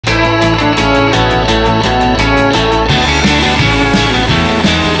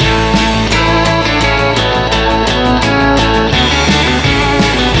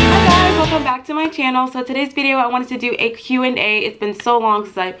channel. So today's video I wanted to do a Q&A. It's been so long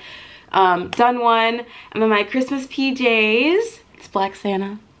since I've done one. I'm in my Christmas PJs. It's Black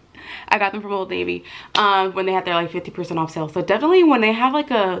Santa. I got them from Old Navy when they had their like 50% off sale. So definitely when they have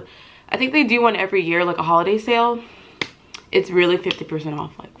like a, I think they do one every year, like a holiday sale, it's really 50%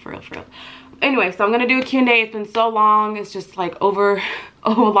 off, like for real, for real. Anyway, so I'm gonna do a Q&A. It's been so long, it's just like long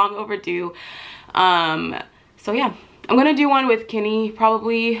overdue. So yeah, I'm gonna do one with Kenny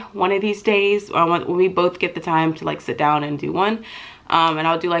probably one of these days when we both get the time to like sit down and do one. And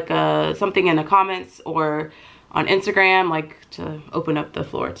I'll do like something in the comments or on Instagram, like to open up the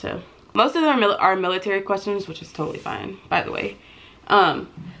floor to. Most of them are military questions, which is totally fine, by the way.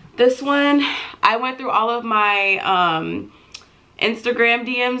 This one, I went through all of my Instagram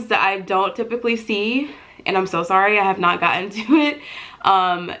DMs that I don't typically see, and I'm so sorry I have not gotten to it.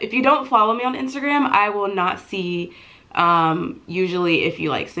 If you don't follow me on Instagram, I will not see usually if you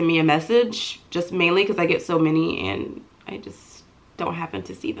like send me a message, just mainly because I get so many and I just don't happen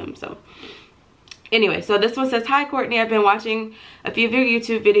to see them. So anyway, so this one says, hi Courtney, I've been watching a few of your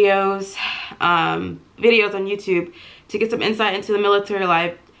YouTube videos on YouTube to get some insight into the military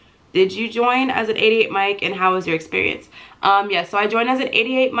life. Did you join as an 88 mic and how was your experience? Yeah, so I joined as an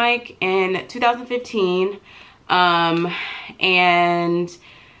 88 mic in 2015. And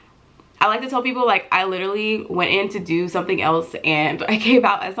I like to tell people, like, I literally went in to do something else and I came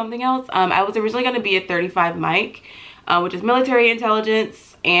out as something else. I was originally going to be a 35 mic, which is military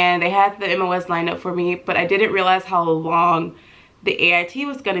intelligence, and they had the MOS lined up for me, but I didn't realize how long the AIT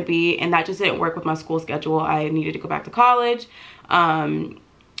was going to be, and that just didn't work with my school schedule. I needed to go back to college, and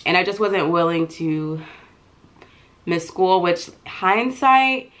I just wasn't willing to miss school, which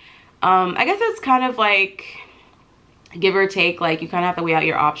hindsight, I guess it's kind of like give or take, like you kind of have to weigh out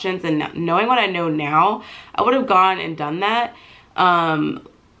your options, and knowing what I know now, I would have gone and done that,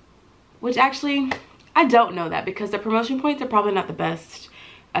 which actually I don't know that because the promotion points are probably not the best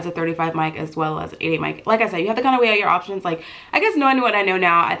as a 35 mic as well as an 88 mic. Like I said, you have to kind of weigh out your options. Like, I guess knowing what I know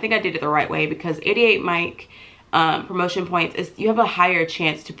now, I think I did it the right way, because 88 mic promotion points is, you have a higher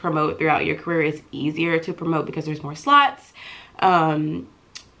chance to promote throughout your career. It's easier to promote because there's more slots. At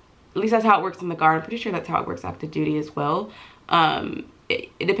least that's how it works in the Guard. I'm pretty sure that's how it works active duty as well.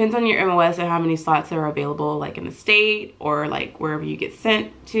 It depends on your MOS and how many slots are available, like in the state or like wherever you get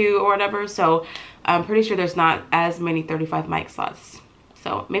sent to or whatever. So I'm pretty sure there's not as many 35 mic slots.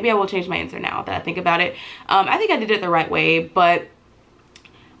 So maybe I will change my answer now that I think about it. I think I did it the right way, but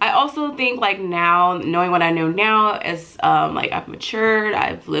I also think, like, now, knowing what I know now, as like I've matured,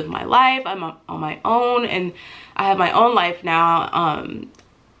 I've lived my life, I'm on my own, and I have my own life now.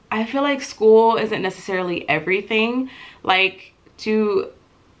 I feel like school isn't necessarily everything. Like, to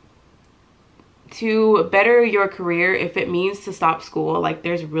better your career, if it means to stop school, like,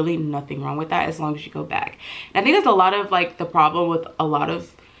 there's really nothing wrong with that as long as you go back. And I think that's a lot of like the problem with a lot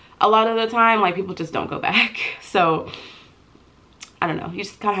of the time, like, people just don't go back. So I don't know, you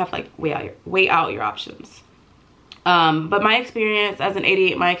just kind of have to like weigh out your options. But my experience as an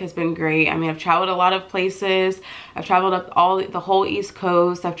 88 mic has been great. I mean, I've traveled a lot of places. I've traveled up the whole East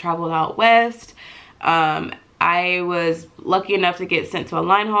Coast. I've traveled out west. I was lucky enough to get sent to a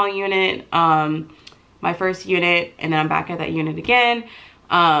line haul unit, my first unit, and then I'm back at that unit again.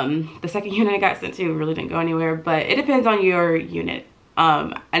 The second unit I got sent to really didn't go anywhere, but it depends on your unit.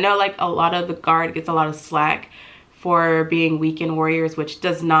 I know like a lot of the Guard gets a lot of slack for being weekend warriors, which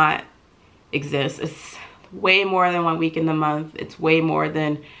does not exist. It's way more than 1 week in the month. It's way more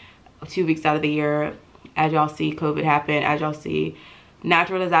than 2 weeks out of the year. As y'all see COVID happen, as y'all see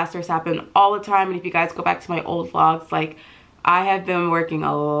natural disasters happen all the time. And if you guys go back to my old vlogs, like, I have been working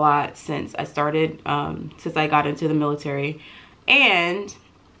a lot since I started, since I got into the military, and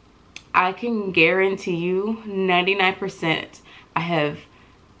I can guarantee you 99% I have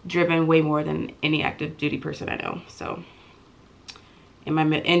driven way more than any active duty person I know. So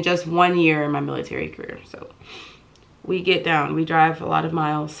in just 1 year in my military career, so we drive a lot of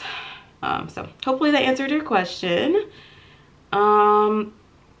miles. So hopefully that answered your question. And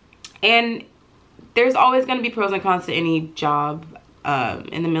there's always going to be pros and cons to any job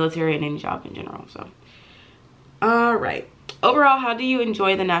in the military and any job in general. So all right, overall, how do you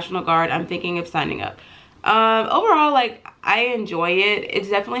enjoy the National Guard? I'm thinking of signing up. Overall, like, I enjoy it. It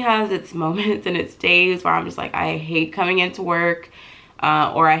definitely has its moments and its days where I'm just like, I hate coming into work,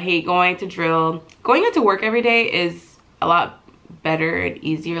 or I hate going to drill. Going into work every day is a lot better and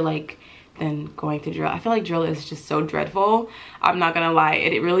easier, like, than going to drill. I feel like drill is just so dreadful. I'm not gonna lie,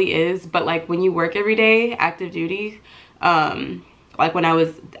 it really is. But like, when you work every day, active duty, like when I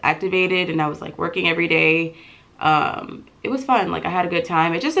was activated and I was like working every day, It was fun. Like I had a good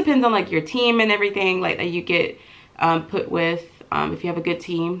time. It just depends on like your team and everything like that you get put with, if you have a good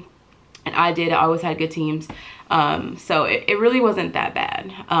team. And I always had good teams. So it really wasn't that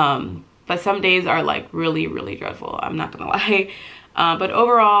bad. But some days are like really, really dreadful. I'm not gonna lie. But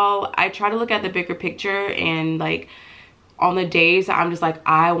overall, I try to look at the bigger picture, and like on the days I'm just like,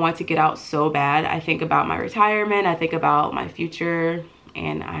 I want to get out so bad. I think about my retirement, I think about my future,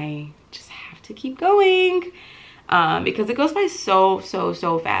 and I just have to keep going because it goes by so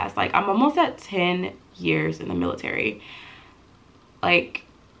fast. Like I'm almost at 10 years in the military. Like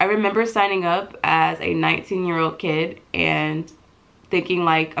I remember signing up as a 19-year-old kid and thinking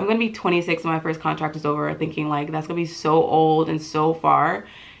like I'm gonna be 26 when my first contract is over, thinking like that's gonna be so old and so far,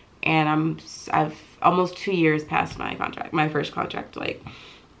 and I've almost 2 years past my first contract. Like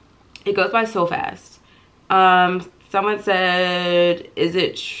it goes by so fast. Someone said,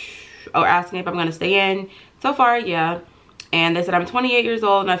 asking if I'm gonna stay in. So far, yeah. And they said I'm 28 years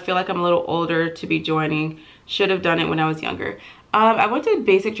old and I feel like I'm a little older to be joining. Should have done it when I was younger. I went to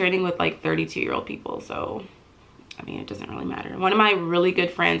basic training with like 32-year-old people, so I mean, it doesn't really matter. One of my really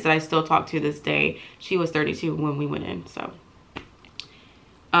good friends that I still talk to this day, she was 32 when we went in. So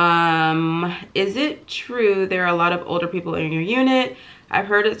is it true there are a lot of older people in your unit? I've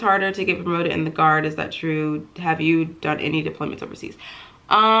heard it's harder to get promoted in the Guard. Is that true? Have you done any deployments overseas?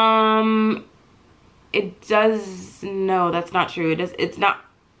 No, that's not true. It's not,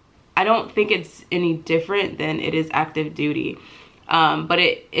 I don't think it's any different than it is active duty. But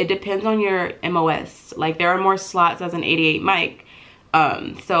it depends on your MOS. Like there are more slots as an 88 mic.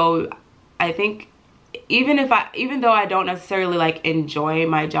 So I think even though I don't necessarily like enjoy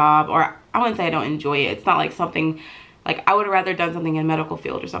my job, or I wouldn't say I don't enjoy it. It's not like something, like I would have rather done something in medical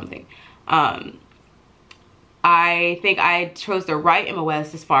field or something. I think I chose the right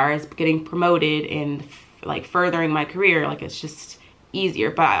MOS as far as getting promoted and like furthering my career. Like it's just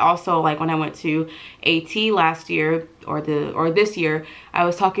easier. But I also, like when I went to AT last year or this year, I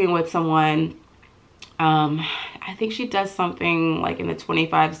was talking with someone, I think she does something like in the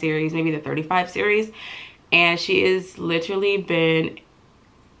 25 series, maybe the 35 series, and she has literally been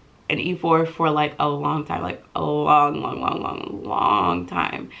an E4 for like a long time, like a long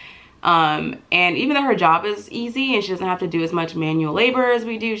time. And even though her job is easy and she doesn't have to do as much manual labor as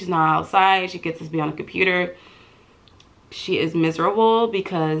we do, she's not outside, she gets to be on a computer, she is miserable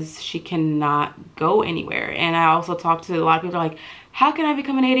because she cannot go anywhere. And I also talked to a lot of people like, how can I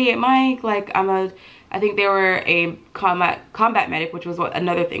become an 88 mic? Like I think they were a combat medic, which was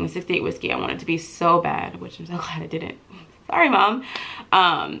another thing, 68 whiskey I wanted to be so bad, which I'm so glad I didn't. Sorry, Mom.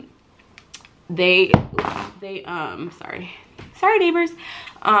 Sorry neighbors.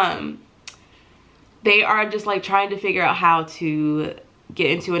 They are just like trying to figure out how to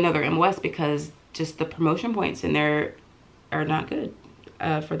get into another MOS because just the promotion points in there are not good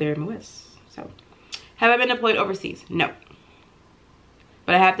for their MOS. So have I been deployed overseas? No,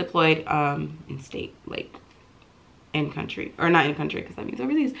 but I have deployed in state, like in country, or not in country because that means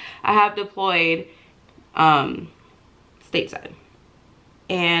overseas. I have deployed stateside.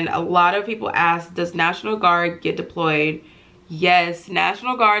 And a lot of people ask, does National Guard get deployed? Yes,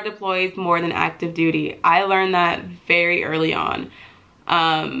 National Guard deploys more than active duty. I learned that very early on.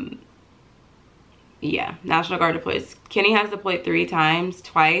 Yeah, National Guard deploys. Kenny has deployed 3 times,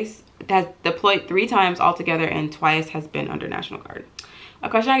 twice. Has deployed 3 times altogether, and twice has been under National Guard. A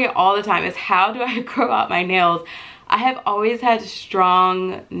question I get all the time is, how do I grow out my nails? I have always had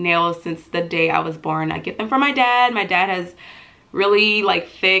strong nails since the day I was born. I get them from my dad. My dad has really like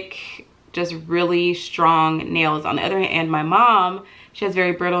thick, just really strong nails. On the other hand, my mom, she has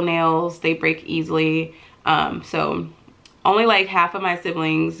very brittle nails. They break easily. So only like half of my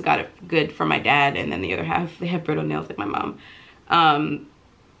siblings got it good from my dad, and then the other half, they have brittle nails like my mom.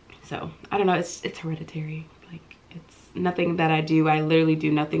 So I don't know, it's hereditary. Like it's nothing that I do. I literally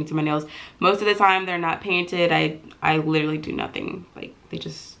do nothing to my nails. Most of the time they're not painted. I literally do nothing. Like they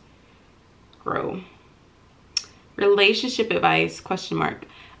just grow. Relationship advice, question mark.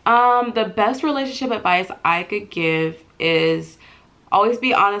 The best relationship advice I could give is always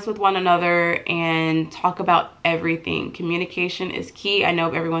be honest with one another and talk about everything. Communication is key. I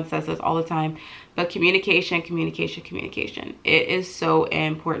know everyone says this all the time, but communication. It is so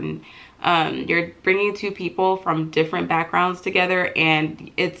important. You're bringing 2 people from different backgrounds together,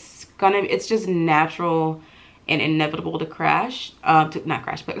 and it's just natural and inevitable to clash at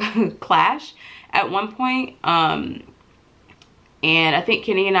one point. And I think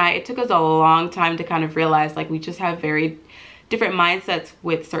Kenny and I, it took us a long time to kind of realize like we just have very different mindsets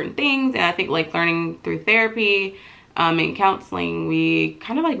with certain things. And I think like learning through therapy and counseling, we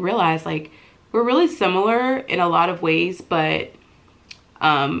kind of like realized like we're really similar in a lot of ways, but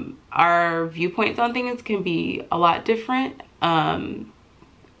our viewpoints on things can be a lot different.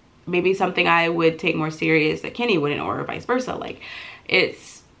 Maybe something I would take more serious that Kenny wouldn't, or vice versa. Like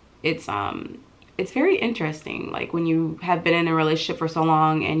it's very interesting, like when you have been in a relationship for so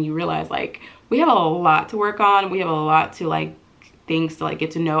long and you realize like we have a lot to work on, we have a lot to like things to like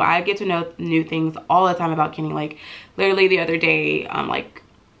get to know. I get to know new things all the time about Kenny. Like literally the other day, like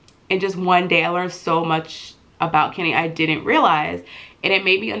in just one day I learned so much about Kenny I didn't realize, and it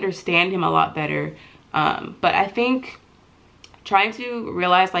made me understand him a lot better. But I think trying to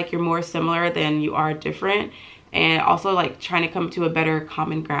realize like you're more similar than you are different, and also like trying to come to a better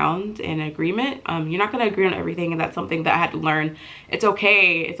common ground and agreement. You're not going to agree on everything, and that's something that I had to learn. It's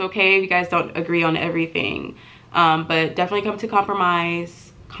okay. It's okay if you guys don't agree on everything, but definitely come to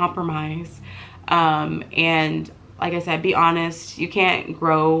compromise. And like I said, be honest. You can't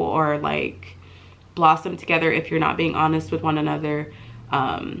grow or like blossom together if you're not being honest with one another.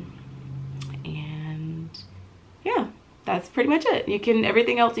 And yeah, that's pretty much it. You can,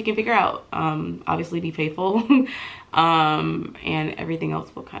 everything else you can figure out. Obviously be faithful, and everything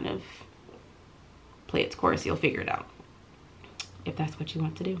else will kind of play its course. You'll figure it out if that's what you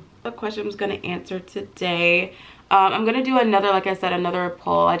want to do. The question I'm going to answer today, I'm going to do another, like I said, another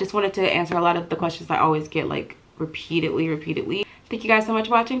poll. I just wanted to answer a lot of the questions I always get like repeatedly. Thank you guys so much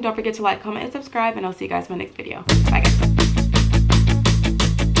for watching. Don't forget to like, comment, and subscribe, and I'll see you guys in my next video. Bye guys.